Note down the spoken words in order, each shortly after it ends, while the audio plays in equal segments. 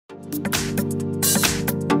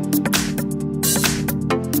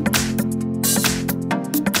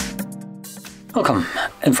Welcome!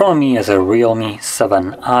 In front of me is a Realme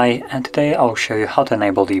 7i, and today I'll show you how to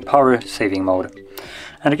enable the power saving mode.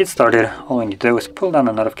 And to get started, all you need to do is pull down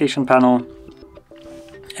the notification panel,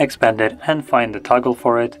 expand it, and find the toggle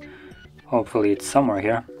for it. Hopefully it's somewhere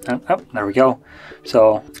here. And, oh, there we go.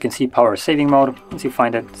 So you can see power saving mode. Once you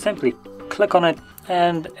find it, simply click on it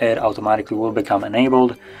and it automatically will become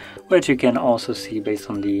enabled, which you can also see based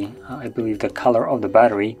on the, I believe the color of the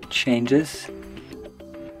battery changes.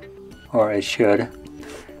 Or it should.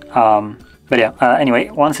 But yeah, anyway,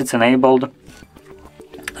 once it's enabled,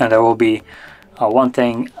 and there will be one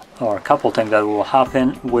thing or a couple things that will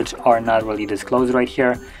happen which are not really disclosed right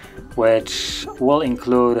here, which will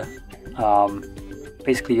include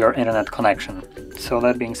basically your internet connection. So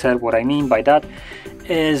that being said, what I mean by that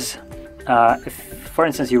is if for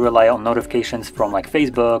instance you rely on notifications from like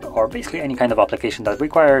Facebook or basically any kind of application that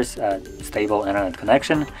requires a stable internet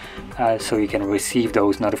connection, so you can receive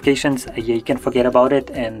those notifications, you can forget about it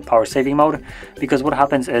in power saving mode, because what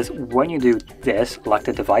happens is when you do this, lock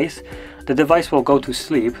the device will go to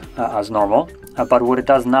sleep as normal, but what it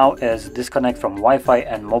does now is disconnect from Wi-Fi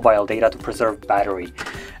and mobile data to preserve battery.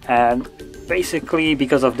 And basically,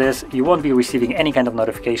 because of this, you won't be receiving any kind of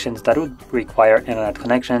notifications that would require internet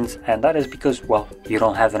connections, and that is because, well, you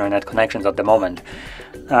don't have internet connections at the moment.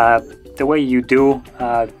 The way you do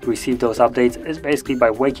receive those updates is basically by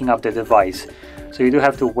waking up the device. So you do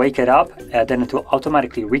have to wake it up, then it will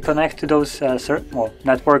automatically reconnect to those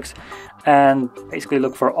networks, and basically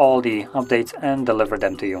look for all the updates and deliver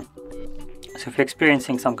them to you. So if you're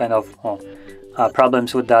experiencing some kind of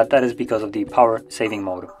problems with that, that is because of the power saving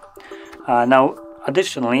mode. Now,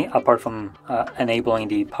 additionally, apart from enabling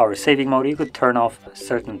the power saving mode, you could turn off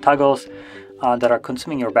certain toggles that are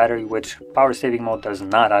consuming your battery, which power saving mode does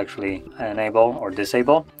not actually enable or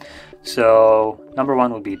disable. So number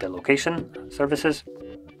one would be the location services.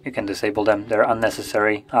 You can disable them, they're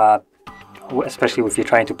unnecessary, especially if you're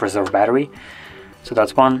trying to preserve battery. So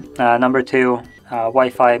that's one. Number two,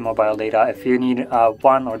 Wi-Fi, mobile data. If you need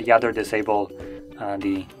one or the other, disable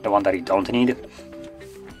the one that you don't need.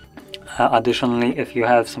 Additionally, if you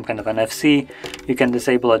have some kind of NFC, you can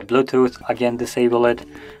disable it. Bluetooth, again, disable it.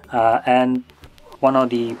 And one of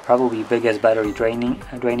the probably biggest battery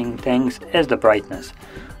draining things is the brightness.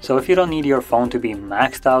 So if you don't need your phone to be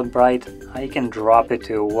maxed out bright, you can drop it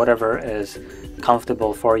to whatever is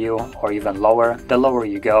comfortable for you, or even lower. The lower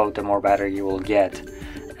you go, the more battery you will get.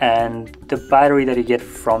 And the battery that you get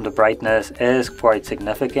from the brightness is quite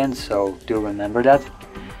significant, so do remember that.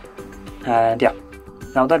 And yeah.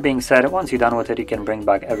 Now that being said, once you're done with it, you can bring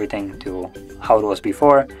back everything to how it was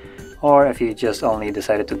before, or if you just only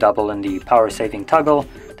decided to double in the power saving toggle,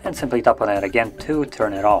 then simply tap on it again to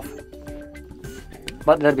turn it off.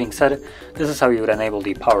 But that being said, this is how you would enable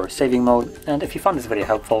the power saving mode, and if you found this video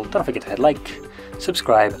helpful, don't forget to hit like,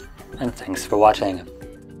 subscribe, and thanks for watching.